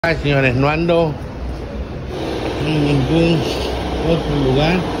Ay, señores, no ando en ningún otro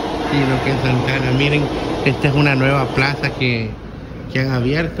lugar sino que en Santa Ana. Miren, esta es una nueva plaza que han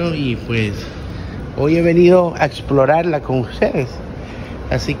abierto y pues hoy he venido a explorarla con ustedes,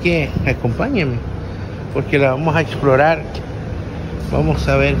 así que acompáñenme porque la vamos a explorar. Vamos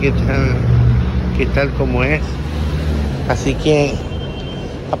a ver qué tal como es. Así que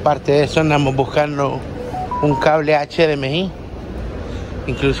aparte de eso andamos buscando un cable HDMI.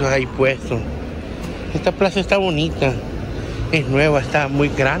 Incluso hay puesto. Esta plaza está bonita, es nueva, está muy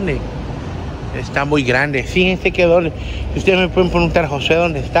grande. Está muy grande. Fíjense que ustedes me pueden preguntar, José,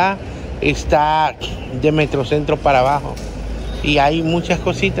 ¿dónde está? Está de Metrocentro para abajo. Y hay muchas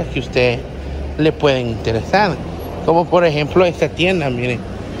cositas que a usted le pueden interesar. Como por ejemplo esta tienda, miren.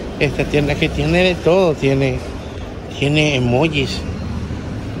 Esta tienda que tiene de todo. Tiene emojis.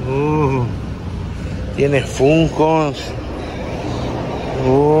 Tiene Funkos.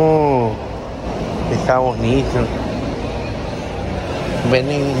 Está bonito.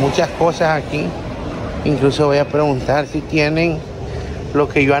 Venden muchas cosas aquí. Incluso voy a preguntar si tienen lo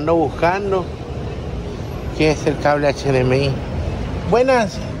que yo ando buscando, que es el cable HDMI.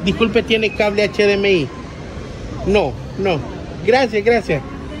 Buenas, disculpe, ¿tiene cable HDMI? No. Gracias.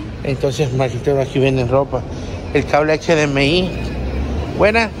 Entonces, maldito, aquí venden ropa. El cable HDMI.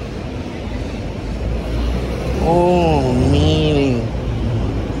 Buenas. Miren.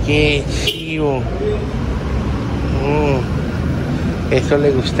 Qué chivo. Eso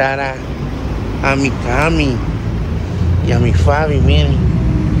le gustará a mi Cami y a mi Fabi. Miren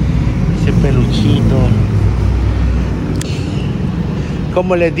ese peluchito.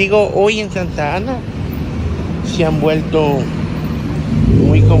 Como les digo, hoy en Santa Ana se han vuelto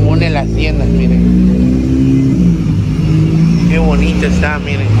muy comunes las tiendas. Miren qué bonito está.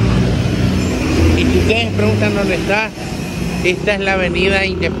 Miren, y si ustedes preguntan dónde está, esta es la avenida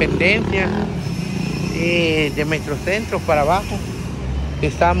Independencia, de Metrocentro para abajo.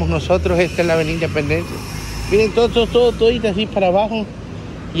 Estamos nosotros, esta es la avenida Independencia. Miren, todo así para abajo.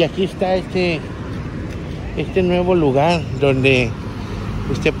 Y aquí está este nuevo lugar donde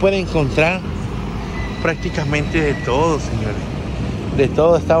usted puede encontrar prácticamente de todo, señores. De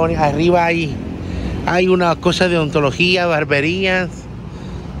todo está bonito. Arriba hay una cosa de odontología, barberías.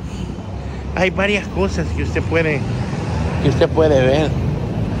 Hay varias cosas que usted puede ver.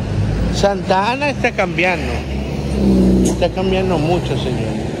 Santa Ana está cambiando mucho,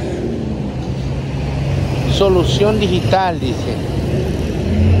 señor. Solución digital, dice.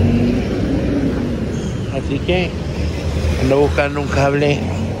 Así que ando buscando un cable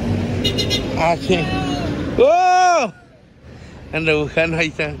ando buscando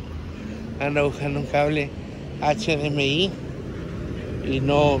un cable HDMI y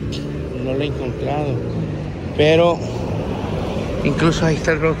no lo he encontrado, pero incluso ahí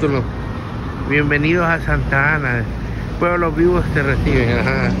está el rótulo: bienvenidos a Santa Ana, pueblos vivos te reciben.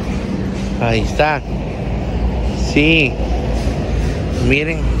 Ajá. Ahí está. Sí,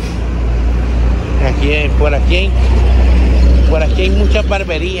 miren, por aquí hay muchas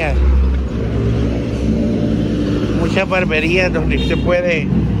barberías donde usted puede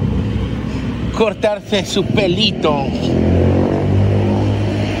cortarse su pelito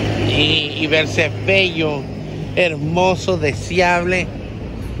y verse bello, hermoso, deseable,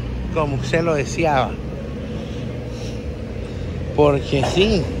 como usted lo deseaba. Porque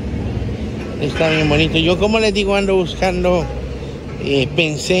sí, está bien bonito. Yo, como les digo, ando buscando,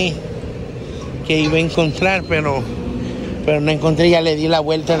 pensé que iba a encontrar, pero no encontré. Ya le di la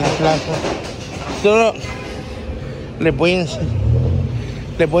vuelta en la plaza. Solo les voy a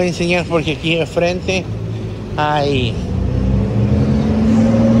enseñar porque aquí de frente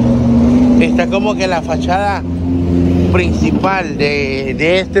está como que la fachada principal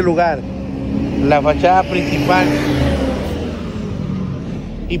de este lugar, la fachada principal,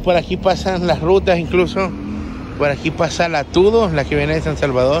 y por aquí pasan las rutas. Incluso por aquí pasa la Tudo, la que viene de San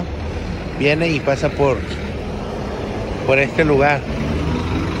Salvador, viene y pasa por este lugar,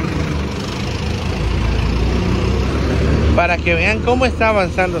 para que vean cómo está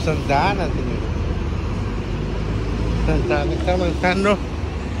avanzando Santa Ana, señor. Santa Ana está avanzando.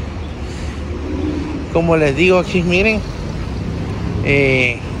 Como les digo, aquí miren,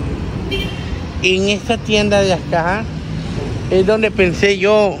 en esta tienda de acá es donde pensé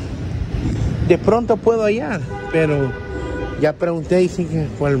yo de pronto puedo hallar, pero ya pregunté y dicen que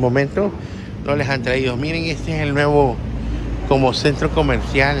por el momento no les han traído. Miren, este es el nuevo como centro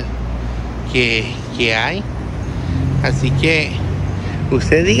comercial que hay. Así que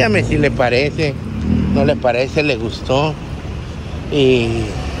usted dígame si le parece, no le parece, le gustó.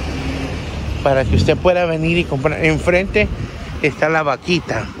 Para que usted pueda venir y comprar. Enfrente está la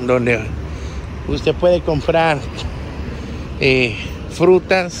vaquita, donde usted puede comprar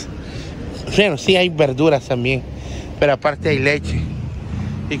frutas. Bueno, sí hay verduras también, pero aparte hay leche.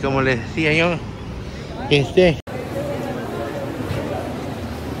 Y como les decía yo,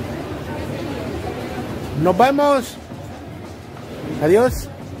 nos vamos. Adiós.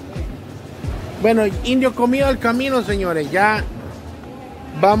 Bueno, indio comido al camino, señores. Ya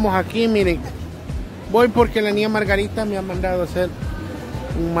vamos aquí, miren. Voy porque la niña Margarita me ha mandado a hacer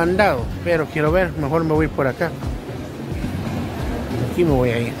un mandado. Pero quiero ver, mejor me voy por acá. Aquí me voy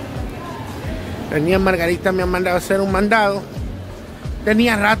a ir. La niña Margarita me ha mandado a hacer un mandado.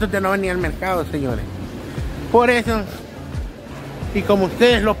 Tenía rato de no venir al mercado, señores. Por eso, y como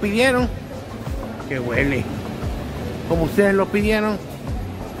ustedes lo pidieron, que huele. Como ustedes lo pidieron,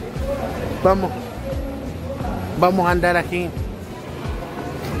 vamos a andar aquí.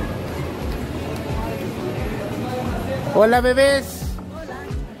 Hola, bebés. Hola.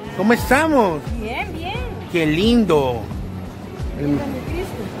 ¿Cómo estamos? Bien, bien. Qué lindo. Cristo.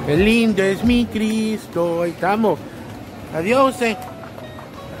 Qué lindo es mi Cristo. Ahí estamos. Adiós, Adiós.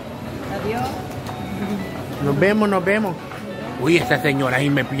 Nos vemos, nos vemos. Uy, esta señora ahí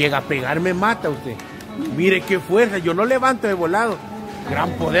me llega a pegar, me mata usted. Mire qué fuerza, yo no levanto de volado.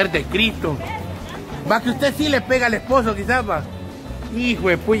 Gran poder de Cristo. Va que usted sí le pega al esposo, quizás va. Hijo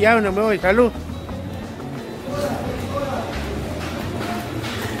de pues ya no me voy, salud.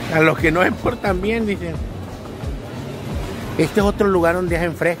 A los que no se portan bien, dicen. Este es otro lugar donde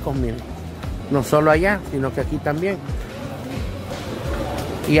hacen frescos, miren. No solo allá, sino que aquí también.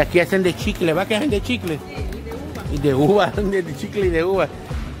 Y aquí hacen de chicle, ¿va que hacen de chicle? Sí, y de uva. Y de uva, de chicle y de uva.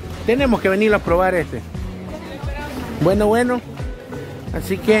 Tenemos que venir a probar este. Bueno, bueno.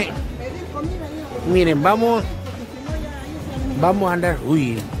 Así que, miren, vamos a andar.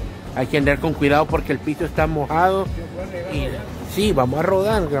 Uy, hay que andar con cuidado porque el piso está mojado. Y sí, vamos a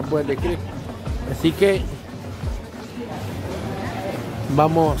rodar, gran poder de Cristo. Así que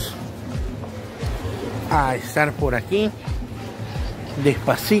vamos a estar por aquí.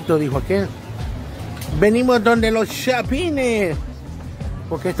 Despacito, dijo aquel. Venimos donde los chapines.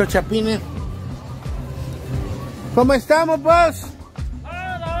 Porque estos chapines. ¿Cómo estamos, vos?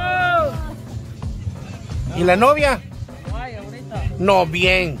 ¿Y la novia? No hay ahorita. No,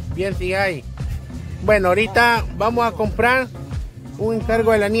 bien, bien sí hay. Bueno, ahorita vamos a comprar un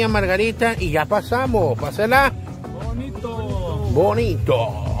encargo de la niña Margarita y ya pasamos. Pásela. Bonito.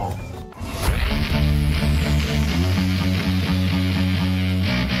 Bonito.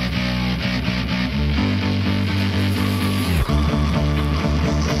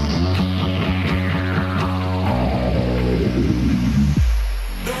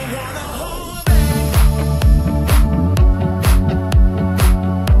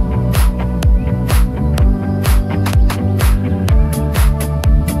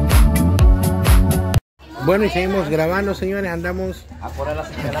 Bueno, y seguimos grabando, señores. Andamos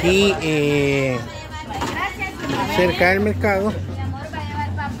aquí cerca del mercado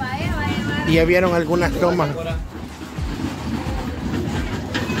y ya vieron algunas tomas.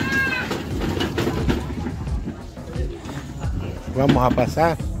 Vamos a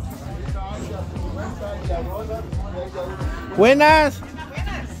pasar. Buenas.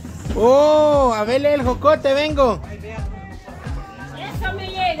 Oh, a verle el jocote, vengo. Eso me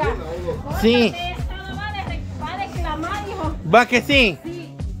llega. Sí. ¿Va que sí?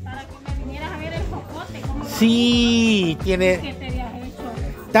 Sí, para que me vinieras a ver el jocote. Sí, tiene. ¿Qué te habías hecho?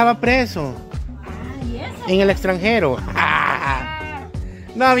 Estaba preso. ¿Y eso? En el extranjero.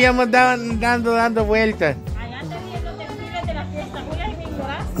 No habíamos dando vueltas. Allá te dije donde vives de la fiesta, Julia, y me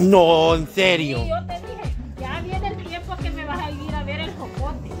ignoraste. No, en serio. Sí, yo te dije, ya viene el tiempo que me vas a ir a ver el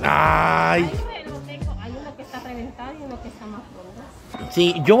jocote. Ay. Ahí lo tengo, hay uno que está reventado y uno que está más frondoso.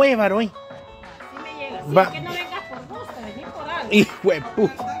 Sí, yo voy a llevar hoy. Sí me llega. Si Va. es que no vengas por gusto, venís por algo. Hijo de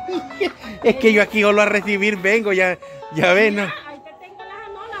puta. Es que yo aquí solo a recibir vengo, ya ven, ¿no? Ahí te tengo las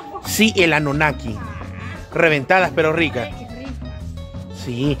anonas, vos. Sí, el anonaki. Reventadas pero ricas. Ay, qué rica.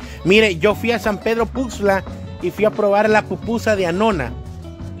 Sí. Mire, yo fui a San Pedro Puxla y fui a probar la pupusa de anona.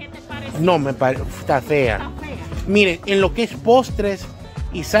 ¿Qué te parece? No, me parece, está fea. Está fea. Mire, en lo que es postres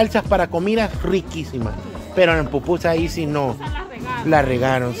y salsas para comidas, riquísimas. Pero en pupusa ahí sí no. Esa la regaron. La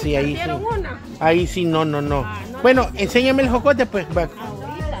regaron, sí, ahí sí. ¿Dieron una? Ahí sí, no. no. Bueno, enséñame el jocote, pues. Va.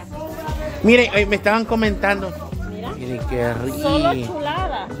 Ahorita. Mire, me estaban comentando. Mira. Miren qué rico. Solo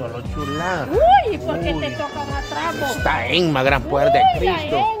chulada. Solo chulada. Uy, ¿por qué Uy. te tocan atrás, vos? Está Enma, gran poder de Uy, la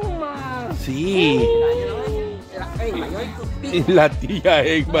Cristo. Enma. Sí. La tía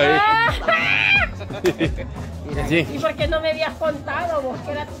Enma. Sí. ¿Y por qué no me habías contado vos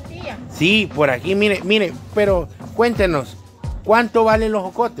que era tu tía? Sí, por aquí, mire, pero cuéntenos, ¿Cuánto valen los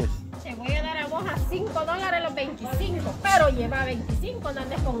jocotes? Te voy a dar a vos a $5 los 25, pero lleva 25, no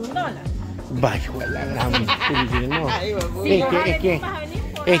andes con $1. Vaya, la gran no. Si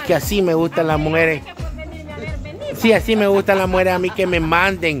Es que así me gustan las mujeres. Sí, así me gustan las mujeres a mí, que me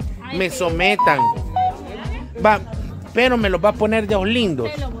manden, me sometan. Va, pero me los va a poner de ojos lindos.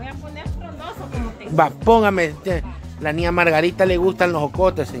 Te lo voy a poner frondoso como te Va, póngame. La niña Margarita le gustan los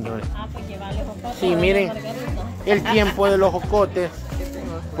jocotes, señores. pues llévale jocotes. Sí, miren, el tiempo de los jocotes.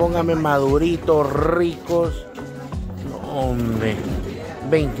 Póngame maduritos, ricos. No, hombre.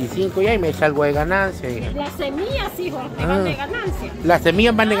 25 y ahí me salgo de ganancia. Las semillas, hijo, te van de ganancia. Las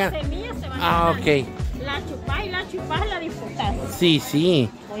semillas van de ganancia. Las semillas se van de ganancia. Ok. La chupás, la disfrutás. Sí, sí.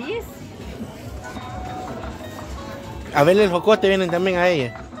 ¿Oyes? A ver, el jocote vienen también a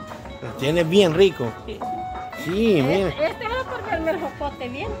ella. Lo tiene bien rico. Sí, mire. Este va por verme el jocote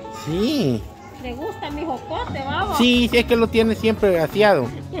bien. Sí. ¿Le gusta mi jocote, vamos? Sí, es que lo tiene siempre aseado.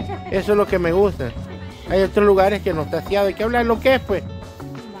 Eso es lo que me gusta. Hay otros lugares que no está aseado. Hay que hablar lo que es, pues.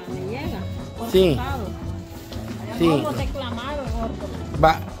 Va, me llega. Por Sí. tocado. Sí. Vamos reclamado, gordo.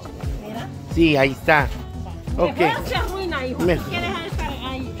 Va. Mira. Sí, ahí está. Va. Ok. Mejor se arruina, hijo. Me- Si quieres estar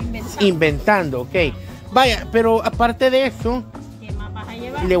ahí inventando. Inventando, ok. Vaya, pero aparte de eso, ¿Qué más vas a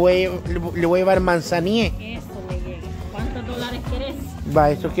llevar? le voy a llevar manzanier. Eso me llega. ¿Cuántos dólares querés? Va,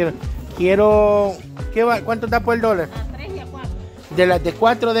 eso quiero. ¿Qué va? ¿Cuánto está por el dólar? A 3 y a 4. De las de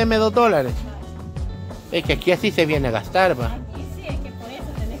 4, deme $2. Es que aquí así se viene a gastar, va. Aquí sí, es que por eso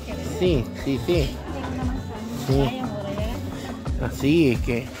tenés que venir. Sí, sí, sí. Sí. Vaya, por allá. Así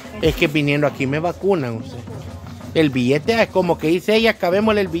es que viniendo aquí me vacunan, o sea. El billete es como que dice ella,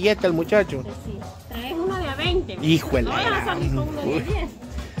 acabémosle el billete al muchacho. Pues sí. Traes uno de a 20. Híjole. No vas a salir con uno de 10.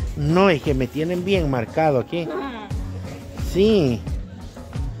 No, es que me tienen bien marcado aquí. Ah, Sí.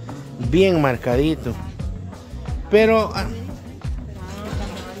 Bien marcadito. Pero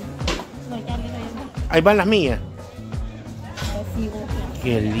no, ya le doy el ahí van las mías. recibo.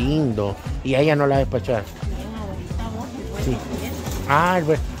 Qué lindo. Y a ella no la va a despachar. Bien, ahorita vos me puedes Sí. pedir. Ah,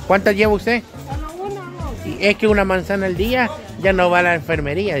 bueno. ¿Cuántas lleva usted? Solo una, vos. Y es que una manzana al día ya no va a la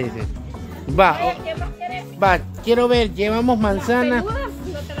enfermería, dice. Va, Vaya, ¿qué más querés? va, quiero ver, llevamos manzana. Peludas,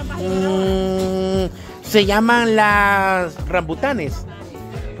 no te las vas a llevar ahora. Se llaman las rambutanes.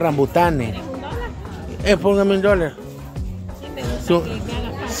 Rambutanes. ¿Quieres $1? Póngame $1. Sí, me gusta Su- que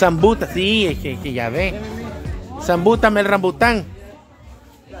haga falta. Zambuta, sí, es que ya ve. Zambútame el rambután.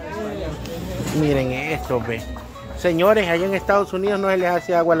 Miren esto, ve. Señores, allá en Estados Unidos no se les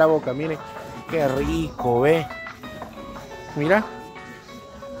hace agua a la boca. Miren, qué rico, ve. Mira.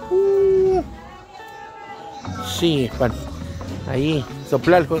 Sí, ahí,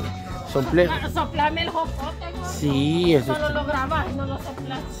 soplar. Soplame el jocote, gordo. Sí, eso Solo está. lo grabas y no lo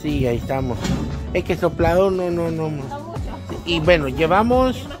soplas. Sí, ahí estamos. Es que soplado no. No mucho. Y bueno,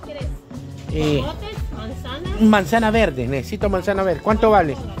 llevamos ¿Qué más querés? eh, Jocotes, manzanas. manzana verde. Necesito manzana verde. ¿Cuánto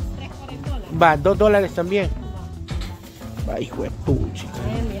vale? 3 por el dólar. Va, $2 también. Va, hijo de pucha.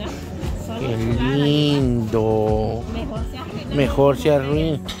 Mira. Solo Qué jugar, lindo. Mejor se arruina. Mejor se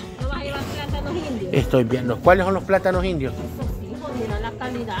arruina. No vas a llevar plátanos indios. Estoy viendo. ¿Cuáles son los plátanos indios? Esos hijos, mira la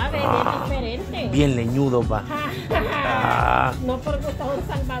calidad, es diferente. Bien leñudos, va. Ah. No porque son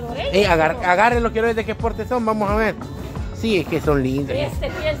salvadoreños. Agárrenlo, quiero ver de qué porte son. Vamos a ver. Sí, es que son lindos. Este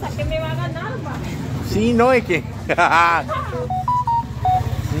piensa que me va a ganar, va. Sí, no, es que. Sí. Este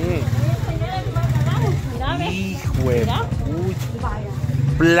señor me va a ganar. Mira, ve. Hijo de Mira. pucha. Vaya.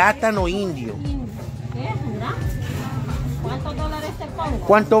 Plátano indio. ¿Ves? Mira. ¿Cuántos dólares te pongo?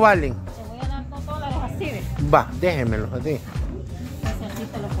 ¿Cuánto valen? Te voy a dar $2 así, ¿ves? Va, déjenmelo así. Así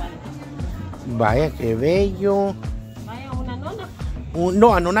te lo cuento. Vaya, qué bello. Vaya, una nona.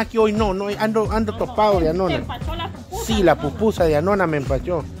 No, Anona aquí hoy no, ando topado de ¿Te Anona. empachó la pupusa? Sí, la pupusa de Anona me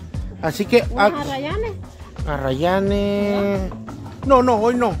empachó. Así que ¿Unas arrayanes? Arrayanes. No,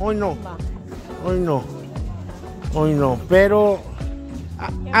 hoy no. Va. Hoy no, pero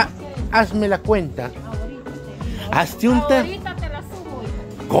hazme la cuenta. Ahorita Hazte un té. Ahorita te la subo,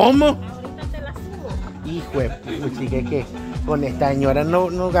 hijo. ¿Cómo? Ahorita te la subo. Hijo de pucha, que con esta señora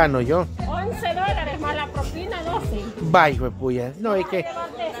no gano yo. $11 más la propina, 12. Va, hijo de puya. No, es que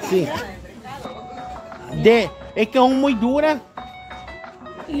Llévate esa, sí. mira. Es que son muy duras.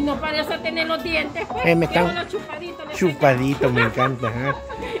 Y no parece tener los dientes, pues. Me están Llévalo chupadito. le chupadito, me encanta. Ajá.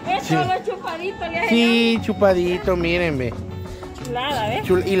 Es Sí. solo chupadito, le Sí, chupadito, mírenme. Chulada, ¿ves?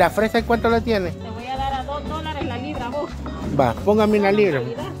 ¿Y la fresa en cuánto la tiene? Te voy a dar a $2 la libra, vos. Va, póngame una libra.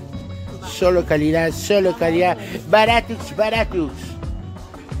 Calidad. Solo calidad. Baratos.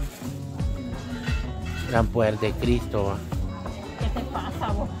 Gran poder de Cristo. Va. ¿Qué te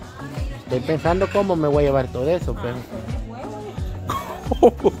pasa, vos? Estoy pensando cómo me voy a llevar todo eso, pero. Huevo,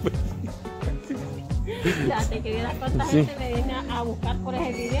 Fíjate que vieras cuánta gente me viene a buscar por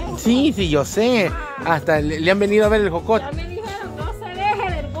ese video. Sí, sí, yo sé. Hasta le han venido a ver el jocote. Ya me dijeron, no se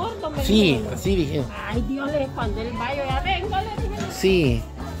deje del gordo. Me Sí, dijeron. así dije. Ay, Dios, cuando él vaya, ya vengo, le dije. Sí.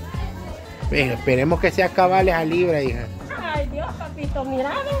 Pero esperemos que sea cabal esa libra, hija. Ay, Dios, papito,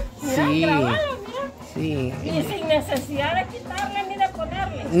 mira, Sí. grabalo, mira. Sí. Y sin necesidad de quitarle ni de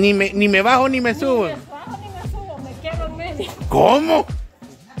ponerle. Ni me bajo ni me subo. Ni me bajo ni me subo, me quedo en medio. ¿Cómo?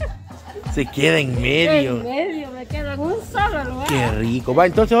 Se queda en En medio. medio, me quedo en un solo lugar. Qué rico. Va,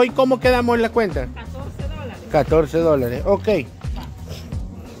 entonces hoy, ¿cómo quedamos en la cuenta? $14. $14. Ok.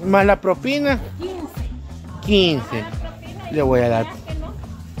 Más la propina, 15. 15. Le voy a dar. Que no.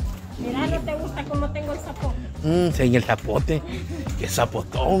 Mira, no te gusta cómo tengo el zapote. Enseña el zapote. Qué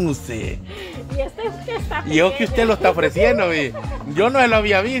zapotón usted. Y este es que está Y yo que pequeño. usted lo está ofreciendo, vi. Yo no lo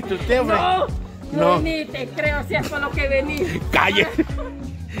había visto. Usted, hombre. No, ni te creo si es por lo que venís. Calle.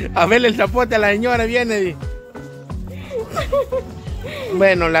 A verle el zapote a la señora viene. Vi.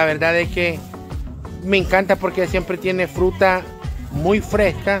 Bueno, la verdad es que me encanta porque siempre tiene fruta muy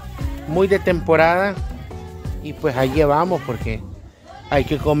fresca, muy de temporada. Y pues ahí llevamos porque hay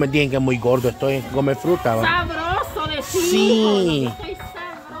que comer, bien que muy gordo estoy en comer fruta, ¿va? Sabroso de Sí. Estoy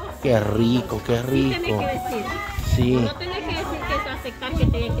sabroso. Qué rico, qué Sí, tenés rico. que decir. Sí. No tenés que decir que es aceptar que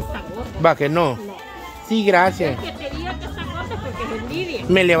te diga que está gordo. Va, que no. No. Sí, gracias. El que te diga que está gordo es porque es envidia.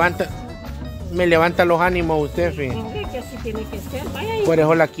 Me levanta los ánimos usted, fi. Hombre, que así tiene que ser. Vaya ahí. Por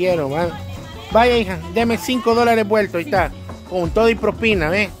eso la quiero, va. Vaya, hija, deme $5 vueltos, ahí está. Con todo y propina,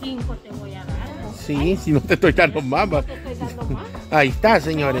 ¿ves? 5 te voy a dar. ¿No? Sí, si no te estoy dando más, va. Te estoy dando más. Ahí está,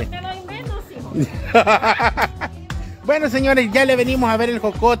 señores. No te doy menos, hijo. Bueno, señores, ya le venimos a ver el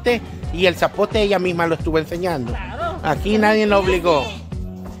jocote y el zapote ella misma lo estuvo enseñando. Claro. Aquí nadie lo obligó.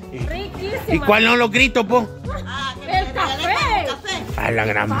 Riquísima. ¿Y cuáles son los gritos, po? El café. A la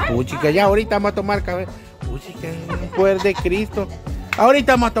gran puchica, ya ahorita vamos a tomar café. Puchica, poder de Cristo.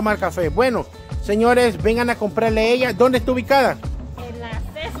 Ahorita vamos a tomar café. Bueno, señores, vengan a comprarle a ella. ¿Dónde está ubicada? En la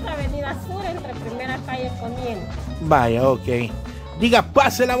 6ª Avenida Sur, entre Primera Calle Poniente. Vaya, ok. Diga,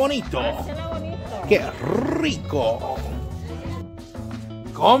 pásela bonito. Pásela bonito. ¡Qué rico!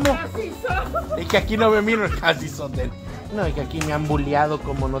 ¿Cómo? Así son. Es que aquí no me miro, casi son de... No, es que aquí me han bulleado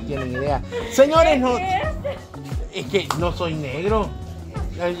como no tienen idea. Señores, no... Es que no soy negro.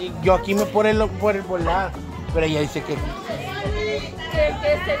 Yo aquí me por el lado. Pero ella dice que...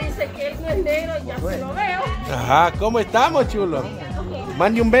 Se dice que él no es negro, ya se lo veo. Ajá, ¿cómo estamos, chulo?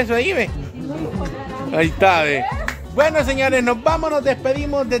 Mande un beso ahí, ve. Ahí está, ve. Bueno, señores, nos vamos, nos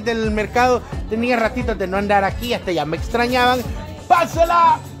despedimos desde el mercado. Tenía ratitos de no andar aquí, hasta ya me extrañaban.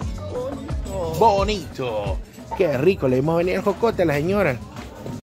 ¡Pásela! Bonito. Qué rico, le dimos a venir el jocote a la señora.